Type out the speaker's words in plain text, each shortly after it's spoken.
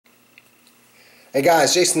Hey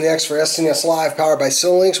guys, Jason the X for SCNS Live, powered by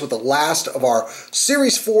Cinelinx, with the last of our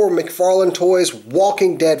Series 4 McFarlane Toys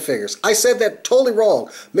Walking Dead figures. I said that totally wrong.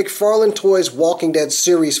 McFarlane Toys Walking Dead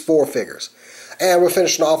Series 4 figures. And we're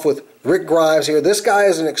finishing off with Rick Grimes here. This guy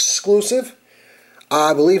is an exclusive.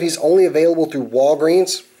 I believe he's only available through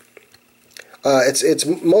Walgreens. It's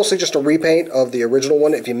mostly just a repaint of the original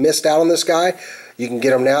one. If you missed out on this guy, you can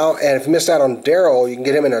get him now. And if you missed out on Daryl, you can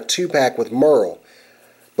get him in a 2-pack with Merle.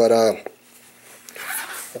 But,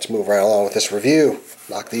 let's move right along with this review.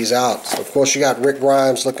 Knock these out. So, of course, you got Rick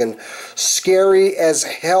Grimes looking scary as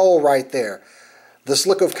hell right there. This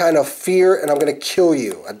look of kind of fear, and I'm going to kill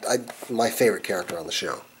you. My favorite character on the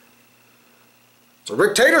show. It's a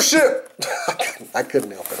Rick-tatorship! I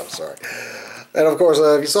couldn't help it, I'm sorry. And, of course,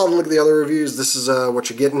 if you saw the look of the other reviews, this is what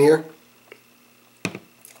you're getting here. So,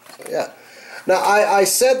 yeah. Now, I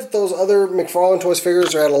said that those other McFarlane Toys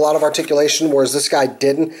figures had a lot of articulation, whereas this guy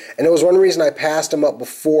didn't. And it was one reason I passed him up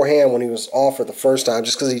beforehand when he was offered the first time,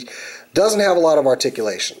 just because he doesn't have a lot of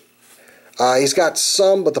articulation. He's got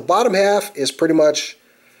some, but the bottom half is pretty much,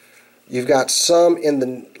 you've got some in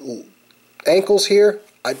the ankles here.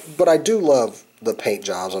 But I do love the paint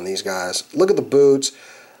jobs on these guys. Look at the boots.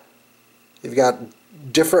 You've got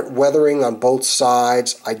different weathering on both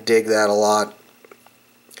sides. I dig that a lot.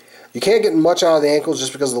 You can't get much out of the ankles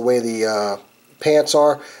just because of the way the pants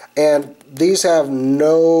are. And these have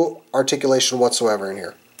no articulation whatsoever in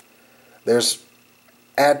here. There's,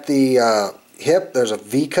 at the hip, there's a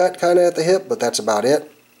V-cut kind of at the hip, but that's about it.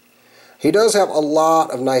 He does have a lot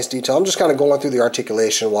of nice detail. I'm just kind of going through the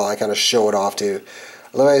articulation while I kind of show it off to you.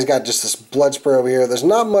 Otherwise, he's got just this blood spray over here. There's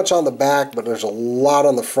not much on the back, but there's a lot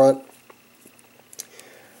on the front.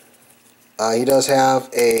 He does have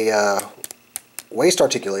a waist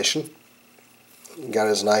articulation. Got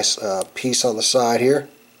his nice piece on the side here.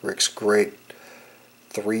 Rick's great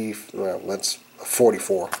that's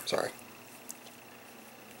 44, sorry.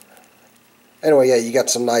 Anyway, yeah, you got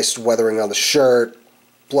some nice weathering on the shirt,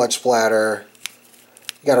 blood splatter.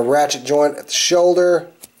 You got a ratchet joint at the shoulder.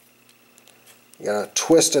 You got a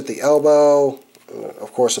twist at the elbow,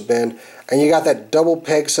 of course a bend. And you got that double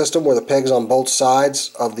peg system where the peg's on both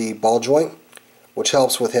sides of the ball joint, which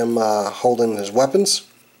helps with him holding his weapons.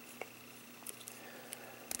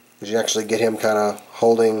 Because you actually get him kind of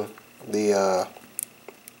holding the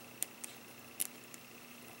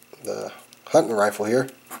hunting rifle here.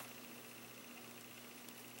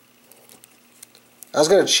 I was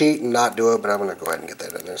going to cheat and not do it, but I'm going to go ahead and get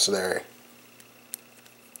that in there. So there.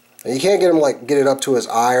 And you can't get him get it up to his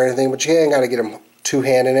eye or anything, but you ain't got to get him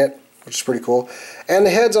two-handing it, which is pretty cool. And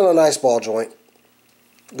the head's on a nice ball joint.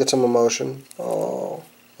 Get some emotion. Oh,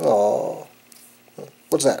 oh.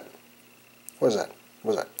 What's that? What is that?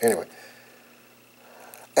 What is that? Anyway.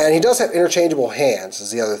 And he does have interchangeable hands,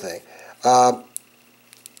 is the other thing.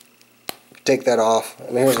 Take that off.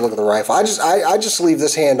 And here's a look at the rifle. I just leave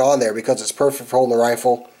this hand on there because it's perfect for holding the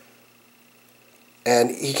rifle.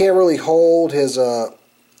 And he can't really hold his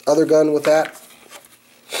other gun with that.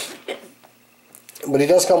 But he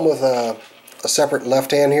does come with a separate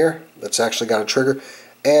left hand here that's actually got a trigger.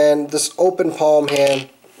 And this open palm hand,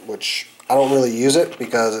 which I don't really use it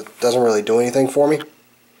because it doesn't really do anything for me.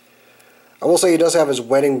 I will say he does have his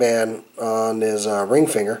wedding band on his ring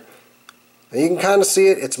finger. And you can kind of see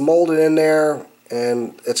it. It's molded in there,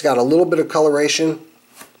 and it's got a little bit of coloration.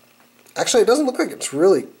 Actually, it doesn't look like it's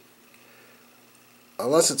really,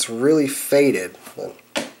 unless it's really faded.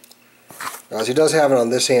 But he does have it on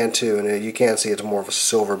this hand too, and you can see it's more of a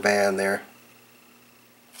silver band there.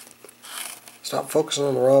 Stop focusing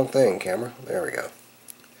on the wrong thing, camera. There we go.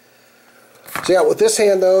 So yeah, with this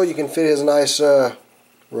hand though, you can fit his nice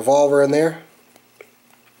revolver in there.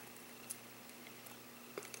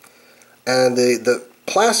 And the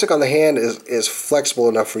plastic on the hand is flexible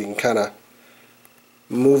enough where you can kind of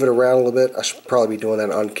move it around a little bit. I should probably be doing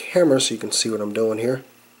that on camera so you can see what I'm doing here.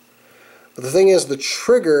 But the thing is, the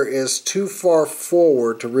trigger is too far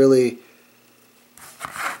forward to really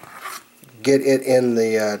get it in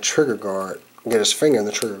the trigger guard. Get his finger in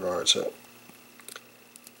the trigger guard. So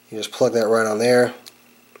you just plug that right on there.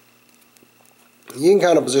 You can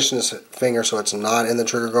kind of position this finger so it's not in the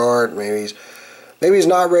trigger guard. Maybe he's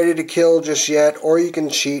not ready to kill just yet, or you can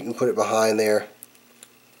cheat and put it behind there.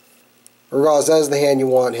 Regardless, that is the hand you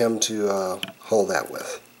want him to hold that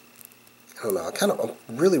with. I don't know.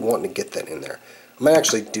 I'm really wanting to get that in there. I might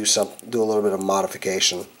actually do a little bit of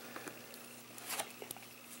modification.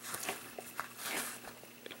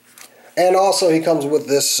 And also, he comes with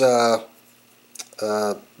this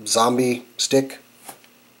zombie stick.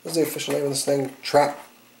 What's the official name of this thing? Trap.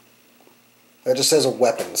 It just says a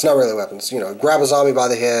weapon. It's not really a weapon. It's, grab a zombie by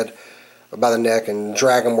the head, by the neck and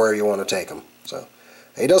drag him where you want to take him. So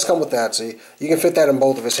he does come with that, so you can fit that in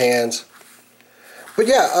both of his hands. But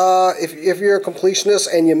yeah, if you're a completionist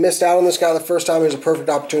and you missed out on this guy the first time, here's a perfect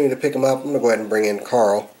opportunity to pick him up. I'm going to go ahead and bring in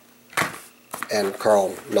Carl. And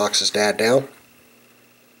Carl knocks his dad down.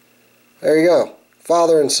 There you go.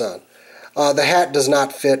 Father and son. The hat does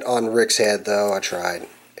not fit on Rick's head, though. I tried.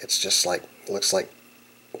 It's just like, looks like,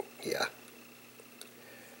 yeah.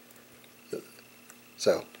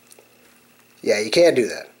 So, yeah, you can't do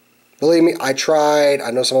that. Believe me, I tried. I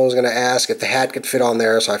know someone was going to ask if the hat could fit on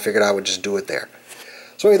there, so I figured I would just do it there.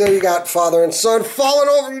 So there you got father and son falling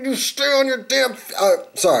over. You just stay on your damn...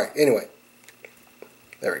 sorry. Anyway.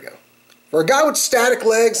 There we go. For a guy with static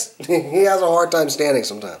legs, he has a hard time standing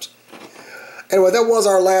sometimes. Anyway, that was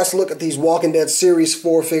our last look at these Walking Dead Series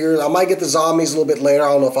 4 figures. I might get the zombies a little bit later.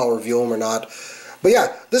 I don't know if I'll review them or not. But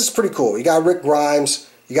yeah, this is pretty cool. You got Rick Grimes.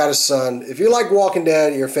 You got his son. If you like Walking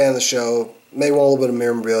Dead, you're a fan of the show, may want a little bit of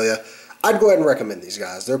memorabilia, I'd go ahead and recommend these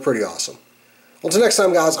guys. They're pretty awesome. Well, until next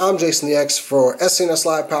time, guys, I'm Jason the X for SCNS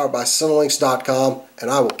Live, powered by Cinelinx.com, and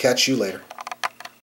I will catch you later.